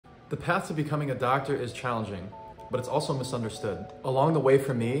The path to becoming a doctor is challenging, but it's also misunderstood. Along the way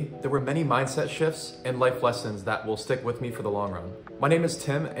for me, there were many mindset shifts and life lessons that will stick with me for the long run. My name is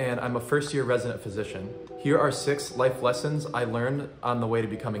Tim, and I'm a first-year resident physician. Here are 6 life lessons I learned on the way to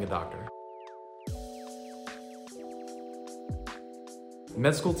becoming a doctor.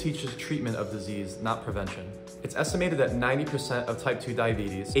 Med school teaches treatment of disease, not prevention. It's estimated that 90% of type 2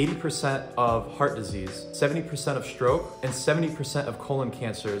 diabetes, 80% of heart disease, 70% of stroke, and 70% of colon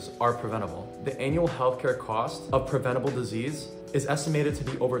cancers are preventable. The annual healthcare cost of preventable disease is estimated to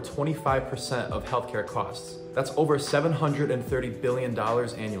be over 25% of healthcare costs. That's over $730 billion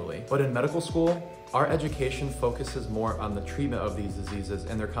annually. But in medical school, our education focuses more on the treatment of these diseases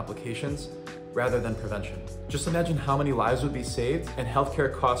and their complications rather than prevention. Just imagine how many lives would be saved and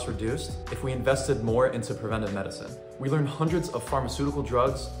healthcare costs reduced if we invested more into preventive medicine. We learn hundreds of pharmaceutical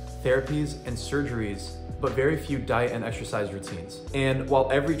drugs, therapies, and surgeries, but very few diet and exercise routines. And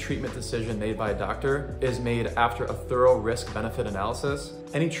while every treatment decision made by a doctor is made after a thorough risk-benefit analysis,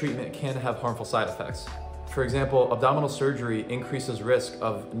 any treatment can have harmful side effects. For example, abdominal surgery increases risk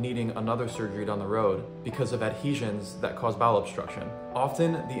of needing another surgery down the road because of adhesions that cause bowel obstruction.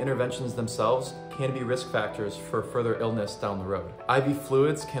 Often, the interventions themselves can be risk factors for further illness down the road. IV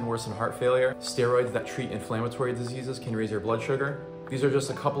fluids can worsen heart failure. Steroids that treat inflammatory diseases can raise your blood sugar. These are just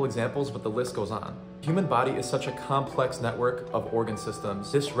a couple examples, but the list goes on. The human body is such a complex network of organ systems.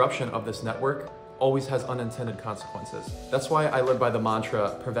 Disruption of this network always has unintended consequences. That's why I live by the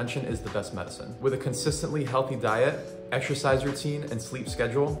mantra, prevention is the best medicine. With a consistently healthy diet, exercise routine, and sleep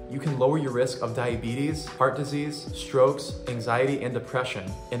schedule, you can lower your risk of diabetes, heart disease, strokes, anxiety, and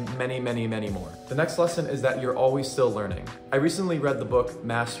depression, and many, many, many more. The next lesson is that you're always still learning. I recently read the book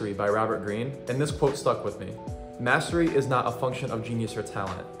Mastery by Robert Greene, and this quote stuck with me. Mastery is not a function of genius or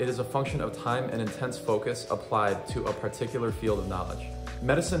talent. It is a function of time and intense focus applied to a particular field of knowledge.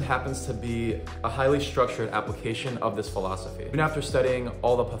 Medicine happens to be a highly structured application of this philosophy. Even after studying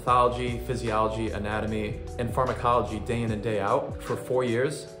all the pathology, physiology, anatomy, and pharmacology day in and day out for 4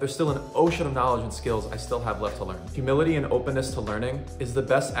 years, there's still an ocean of knowledge and skills I still have left to learn. Humility and openness to learning is the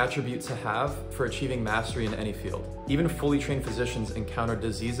best attribute to have for achieving mastery in any field. Even fully trained physicians encounter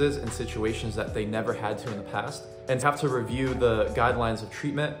diseases and situations that they never had to in the past and have to review the guidelines of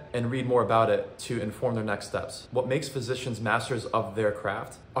treatment and read more about it to inform their next steps. What makes physicians masters of their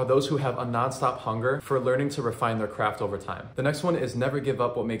craft are those who have a nonstop hunger for learning to refine their craft over time. The next one is never give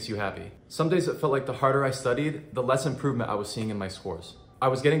up what makes you happy. Some days it felt like the harder I studied, the less improvement I was seeing in my scores. I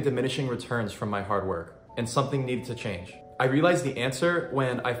was getting diminishing returns from my hard work, and something needed to change. I realized the answer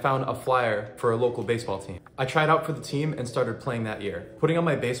when I found a flyer for a local baseball team. I tried out for the team and started playing that year. Putting on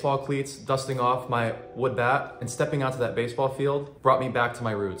my baseball cleats, dusting off my wood bat, and stepping onto that baseball field brought me back to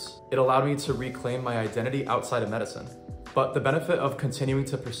my roots. It allowed me to reclaim my identity outside of medicine. But the benefit of continuing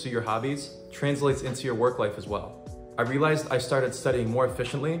to pursue your hobbies translates into your work life as well. I realized I started studying more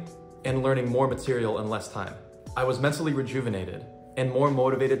efficiently and learning more material in less time. I was mentally rejuvenated and more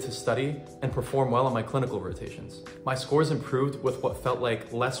motivated to study and perform well on my clinical rotations. My scores improved with what felt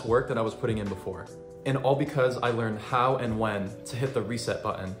like less work that I was putting in before. And all because I learned how and when to hit the reset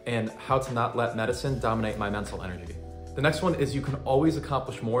button and how to not let medicine dominate my mental energy. The next one is you can always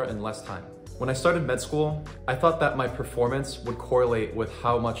accomplish more in less time. When I started med school, I thought that my performance would correlate with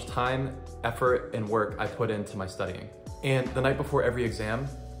how much time, effort, and work I put into my studying. And the night before every exam,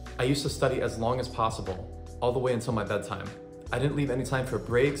 I used to study as long as possible, all the way until my bedtime. I didn't leave any time for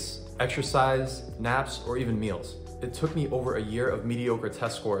breaks, exercise, naps, or even meals. It took me over a year of mediocre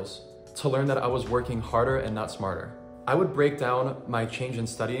test scores to learn that I was working harder and not smarter. I would break down my change in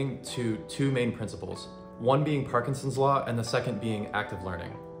studying to 2 main principles, one being Parkinson's law and the second being active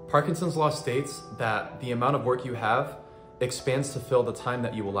learning. Parkinson's law states that the amount of work you have expands to fill the time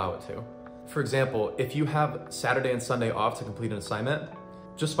that you allow it to. For example, if you have Saturday and Sunday off to complete an assignment,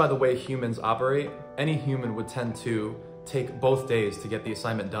 just by the way humans operate, any human would tend to take both days to get the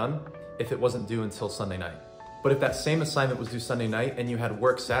assignment done if it wasn't due until Sunday night. But if that same assignment was due Sunday night and you had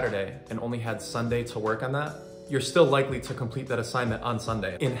work Saturday and only had Sunday to work on that, you're still likely to complete that assignment on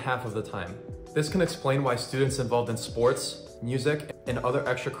Sunday in half of the time. This can explain why students involved in sports, music, and other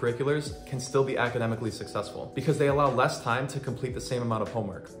extracurriculars can still be academically successful because they allow less time to complete the same amount of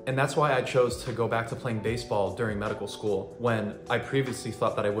homework. And that's why I chose to go back to playing baseball during medical school when I previously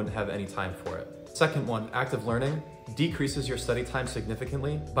thought that I wouldn't have any time for it. Second one, active learning decreases your study time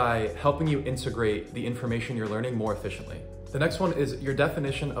significantly by helping you integrate the information you're learning more efficiently. The next one is your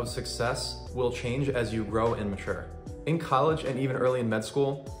definition of success will change as you grow and mature. In college and even early in med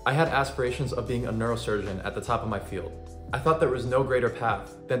school, I had aspirations of being a neurosurgeon at the top of my field. I thought there was no greater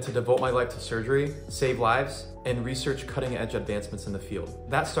path than to devote my life to surgery, save lives, and research cutting-edge advancements in the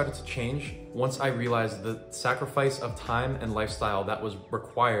field. That started to change once I realized the sacrifice of time and lifestyle that was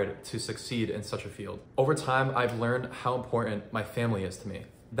required to succeed in such a field. Over time, I've learned how important my family is to me,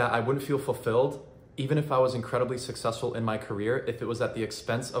 that I wouldn't feel fulfilled even if I was incredibly successful in my career if it was at the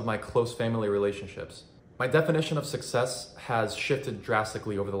expense of my close family relationships. My definition of success has shifted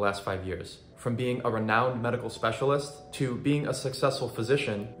drastically over the last 5 years, from being a renowned medical specialist to being a successful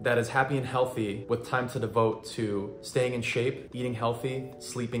physician that is happy and healthy with time to devote to staying in shape, eating healthy,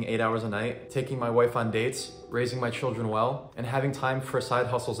 sleeping 8 hours a night, taking my wife on dates, raising my children well, and having time for side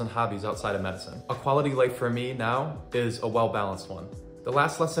hustles and hobbies outside of medicine. A quality life for me now is a well-balanced one. The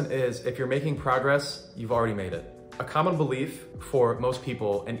last lesson is, if you're making progress, you've already made it. A common belief for most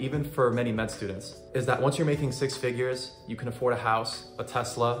people, and even for many med students, is that once you're making 6 figures, you can afford a house, a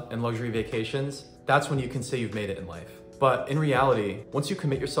Tesla, and luxury vacations, that's when you can say you've made it in life. But in reality, once you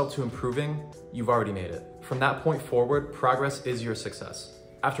commit yourself to improving, you've already made it. From that point forward, progress is your success.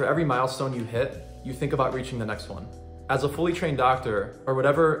 After every milestone you hit, you think about reaching the next one. As a fully trained doctor, or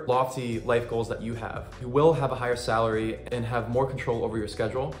whatever lofty life goals that you will have a higher salary and have more control over your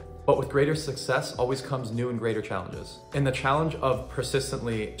schedule. But with greater success always comes new and greater challenges. And the challenge of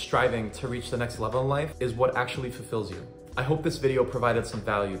persistently striving to reach the next level in life is what actually fulfills you. I hope this video provided some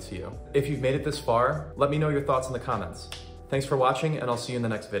value to you. If you've made it this far, let me know your thoughts in the comments. Thanks for watching, and I'll see you in the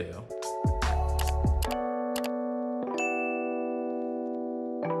next video.